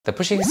The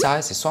push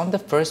exercise is one of the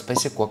first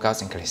basic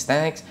workouts in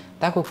calisthenics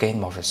that will gain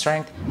more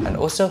strength and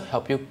also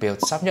help you build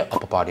some of your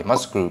upper body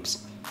muscle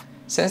groups.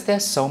 Since there are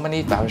so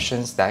many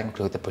variations that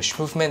include the push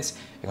movements,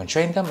 you can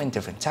train them in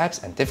different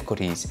types and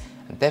difficulties,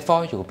 and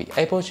therefore you will be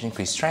able to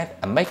increase strength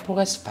and make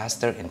progress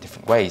faster in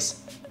different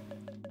ways.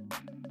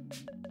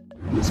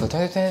 So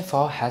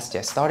 2024 has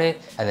just started,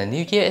 and the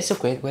new year is a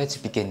great way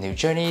to begin new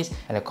journeys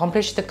and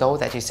accomplish the goal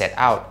that you set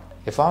out.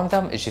 If one of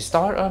them is to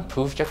start or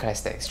improve your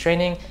calisthenics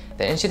training,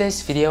 then in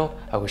today's video,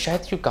 I will share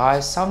with you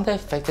guys some of the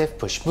effective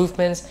push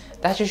movements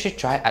that you should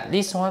try at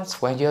least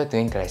once when you are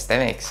doing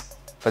calisthenics.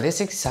 For these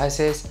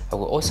exercises, I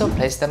will also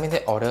place them in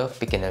the order of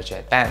beginner to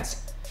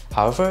advanced.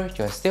 However, you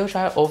can still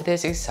try all of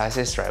these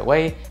exercises right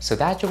away so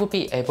that you will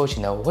be able to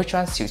know which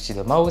one suits you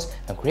the most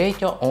and create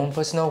your own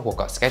personal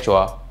workout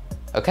schedule.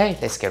 Okay,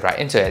 let's get right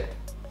into it.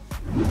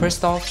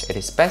 First off, it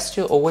is best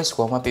to always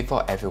warm up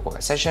before every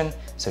workout session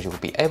so you will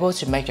be able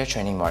to make your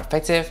training more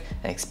effective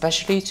and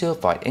especially to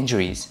avoid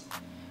injuries.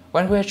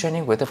 When we are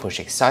training with the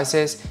push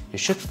exercises, you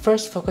should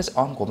first focus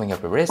on warming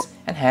up your wrists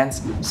and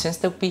hands since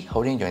they will be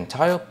holding your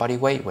entire body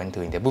weight when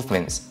doing the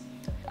movements.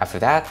 After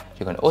that,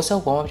 you can also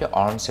warm up your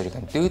arms so you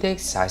can do the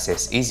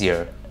exercises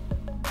easier.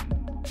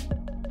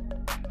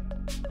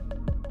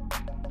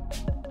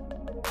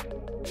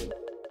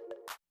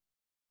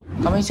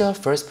 Coming to our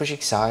first push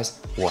exercise,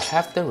 we'll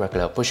have the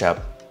regular push-up.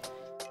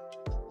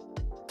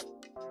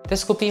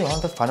 This could be one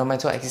of the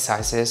fundamental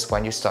exercises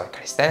when you start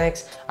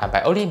calisthenics, and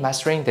by only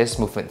mastering this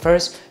movement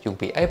first, you'll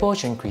be able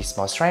to increase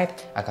more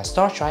strength and can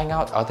start trying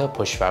out other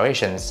push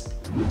variations.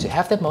 To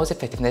have the most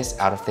effectiveness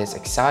out of this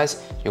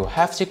exercise, you will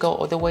have to go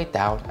all the way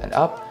down and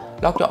up,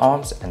 lock your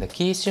arms, and the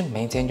key is to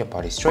maintain your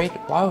body straight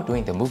while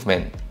doing the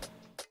movement.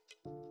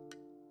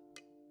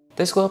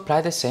 This will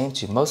apply the same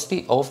to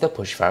mostly all of the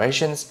push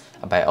variations,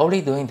 and by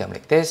only doing them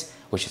like this,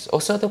 which is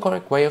also the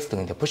correct way of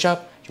doing the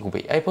push-up, you will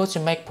be able to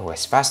make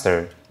progress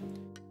faster.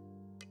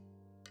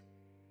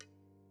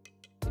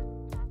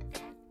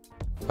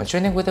 When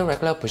training with a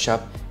regular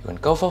push-up, you can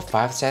go for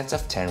 5 sets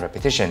of 10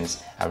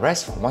 repetitions and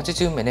rest for 1 to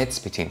 2 minutes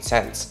between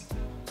sets.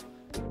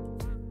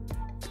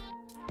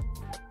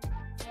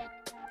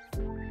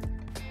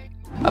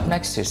 Up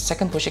next to the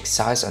second push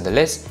exercise on the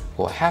list,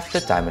 we'll have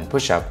the diamond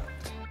push-up.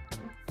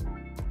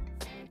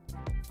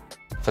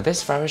 For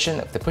this variation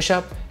of the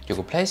push-up, you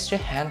will place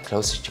your hand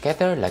closer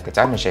together like a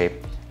diamond shape,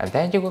 and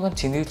then you will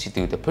continue to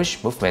do the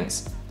push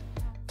movements.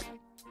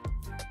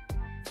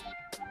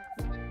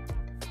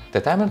 The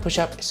diamond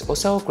push-up is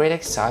also a great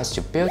exercise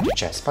to build your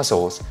chest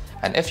muscles,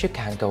 and if you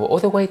can go all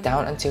the way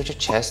down until your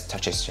chest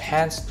touches your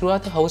hands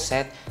throughout the whole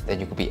set, then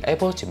you will be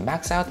able to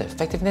max out the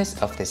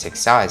effectiveness of this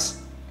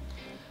exercise.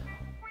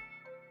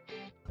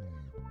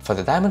 For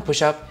the diamond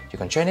push-up, you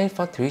can train it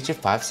for 3 to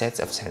 5 sets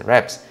of 10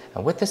 reps,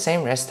 and with the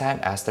same rest time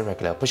as the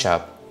regular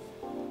push-up.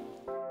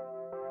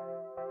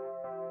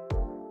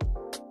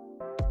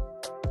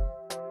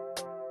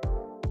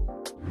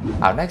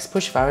 Our next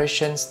push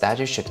variations that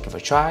you should give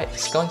a try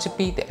is going to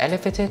be the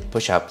elevated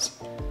push-ups.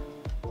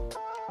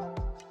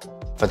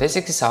 For this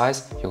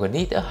exercise, you will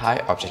need a high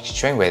object to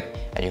train with,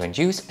 and you can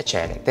use a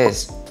chair like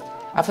this.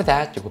 After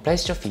that, you will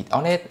place your feet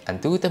on it and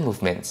do the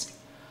movements.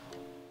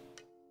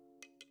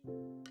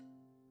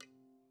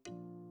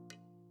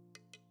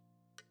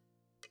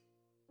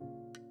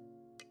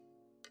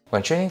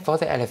 When training for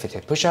the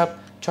elevated push-up,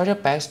 try your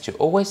best to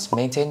always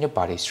maintain your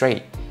body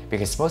straight,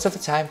 because most of the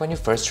time when you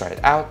first try it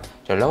out,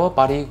 your lower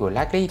body will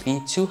likely be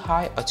too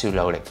high or too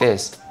low like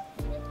this.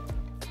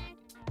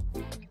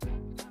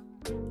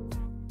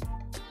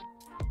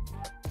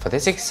 For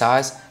this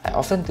exercise, I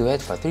often do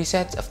it for 3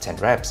 sets of 10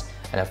 reps,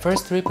 and the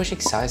first 3 push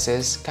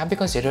exercises can be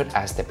considered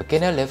as the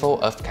beginner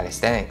level of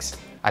calisthenics.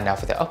 And now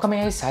for the upcoming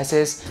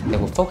exercises, they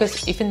will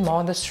focus even more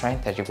on the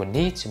strength that you will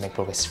need to make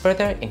progress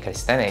further in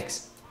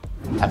calisthenics.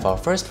 And for our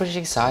first push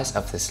exercise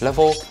of this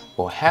level,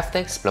 we'll have the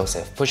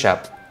explosive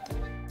push-up.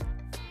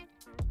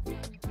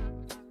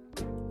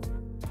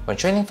 When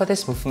training for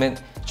this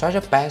movement, try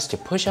your best to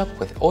push up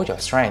with all your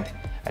strength,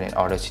 and in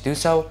order to do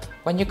so,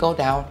 when you go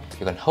down,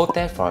 you can hold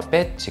there for a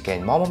bit to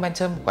gain more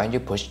momentum when you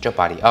push your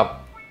body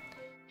up.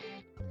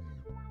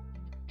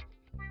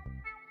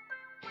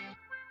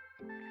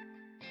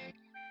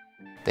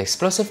 The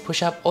explosive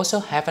push-up also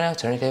have an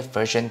alternative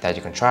version that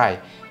you can try,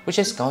 which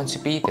is going to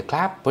be the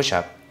clap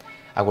push-up.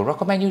 I would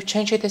recommend you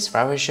changing this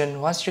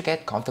variation once you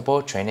get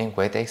comfortable training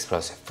with the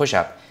explosive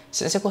push-up,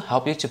 since it will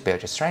help you to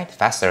build your strength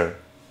faster.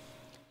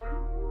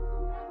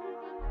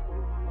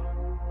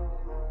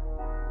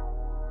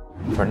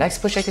 For next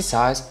push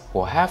exercise,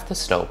 we'll have the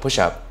slow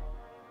push-up.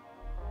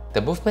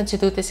 The movement to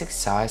do this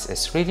exercise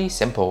is really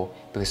simple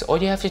because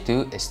all you have to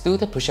do is do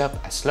the push-up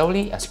as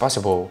slowly as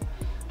possible.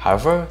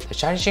 However, the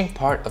challenging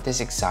part of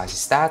this exercise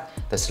is that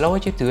the slower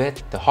you do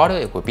it, the harder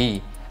it will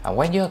be. And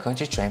when you are going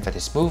to train for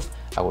this move,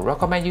 I would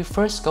recommend you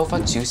first go for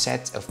 2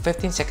 sets of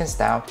 15 seconds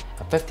down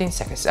and 15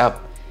 seconds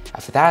up.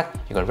 After that,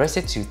 you can rest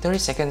it to 30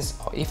 seconds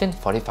or even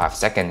 45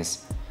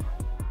 seconds.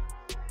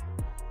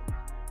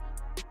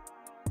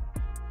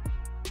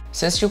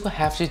 Since you will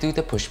have to do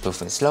the push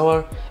movement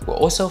slower, it will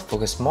also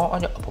focus more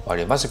on your upper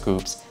body muscle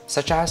groups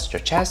such as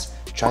your chest,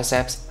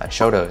 triceps, and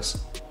shoulders.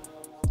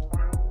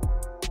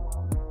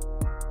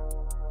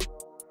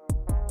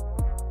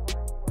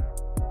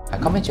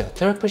 And coming to your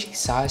third push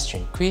exercise to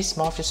increase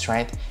more of your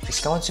strength is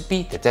going to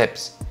be the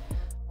dips.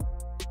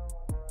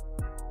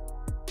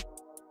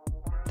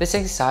 This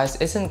exercise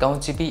isn't going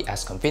to be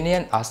as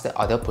convenient as the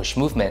other push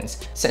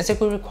movements since it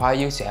will require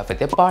you to have a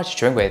dip bar to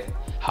train with.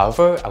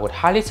 However, I would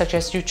highly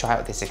suggest you try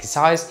out this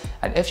exercise,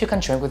 and if you can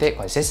train with it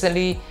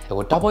consistently, it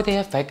will double the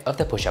effect of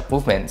the push-up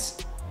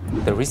movements.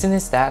 The reason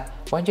is that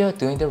when you're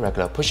doing the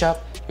regular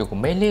push-up, you will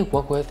mainly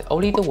work with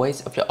only the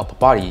weights of your upper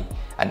body,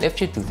 and if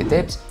you do the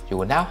dips, you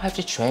will now have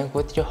to train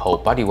with your whole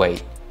body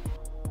weight.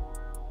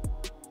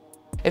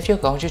 If you're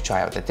going to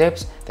try out the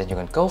dips, then you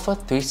can go for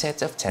 3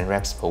 sets of 10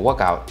 reps per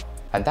workout.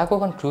 And that will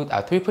conclude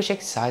our 3 push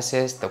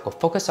exercises that will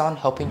focus on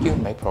helping you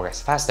make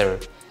progress faster.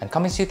 And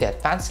coming to the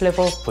advanced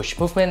level of push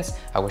movements,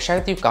 I will share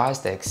with you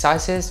guys the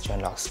exercises to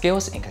unlock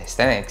skills in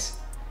calisthenics.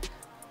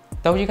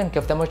 Though you can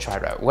give them a try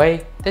right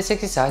away, these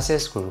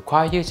exercises will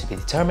require you to be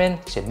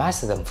determined to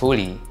master them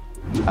fully.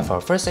 And for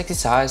our first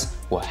exercise,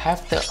 we'll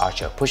have the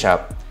archer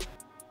push-up.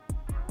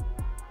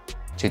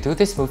 To do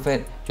this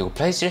movement, you will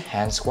place your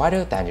hands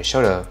wider than your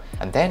shoulder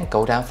and then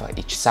go down for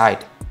each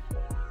side.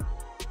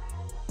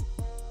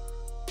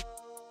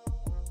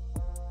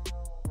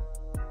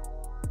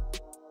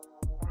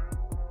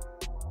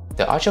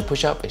 The archer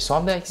push-up is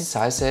one of the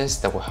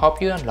exercises that will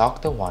help you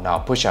unlock the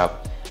one-arm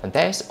push-up, and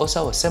there is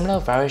also a similar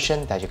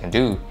variation that you can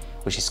do,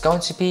 which is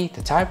going to be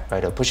the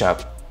typewriter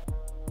push-up.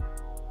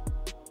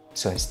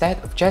 So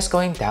instead of just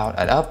going down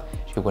and up,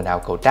 you will now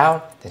go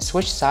down, then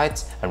switch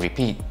sides and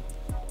repeat.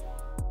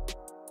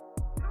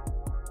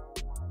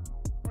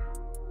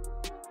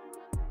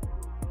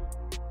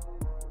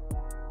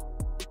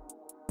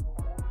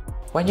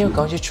 When you're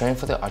going to train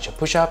for the archer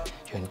push-up,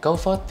 you can go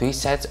for 3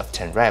 sets of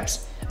 10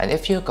 reps, and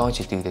if you're going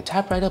to do the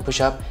typewriter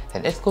push-up,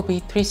 then it could be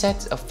 3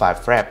 sets of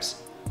 5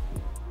 reps.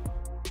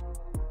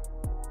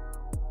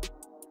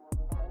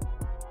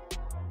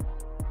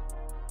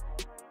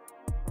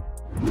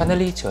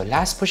 Finally, to our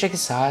last push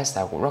exercise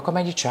that I would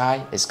recommend you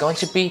try is going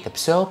to be the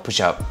pseudo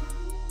push-up.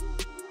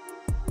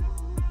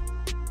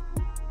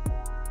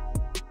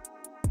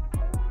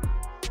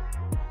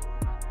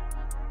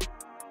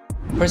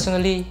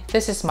 Personally,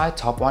 this is my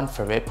top 1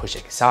 favorite push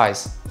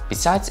exercise.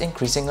 Besides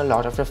increasing a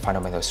lot of your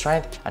fundamental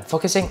strength and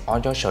focusing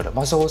on your shoulder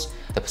muscles,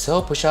 the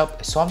pseudo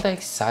push-up is one of the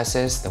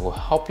exercises that will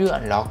help you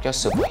unlock your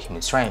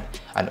superhuman strength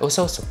and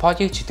also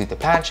support you to do the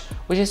planche,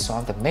 which is one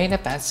of the main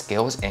advanced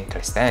skills in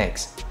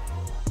calisthenics.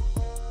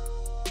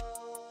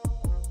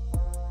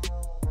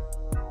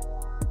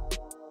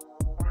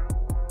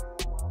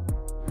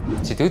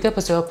 To do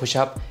the pseudo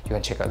push-up, you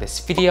can check out this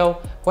video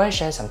where I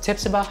share some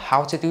tips about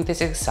how to do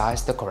this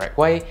exercise the correct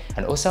way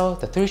and also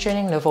the 3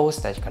 training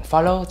levels that you can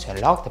follow to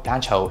unlock the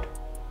planche hold.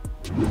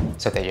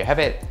 So there you have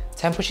it,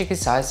 10 push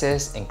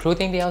exercises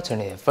including the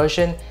alternative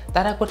version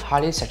that I would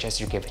highly suggest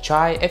you give a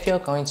try if you're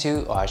going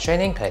to or are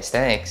training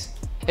calisthenics.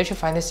 If you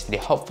find this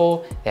video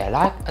helpful, then a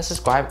like and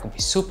subscribe would be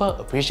super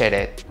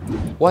appreciated.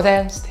 Well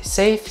then, stay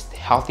safe, stay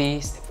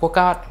healthy, stay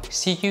workout, and we'll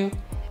see you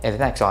in the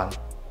next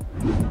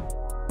one.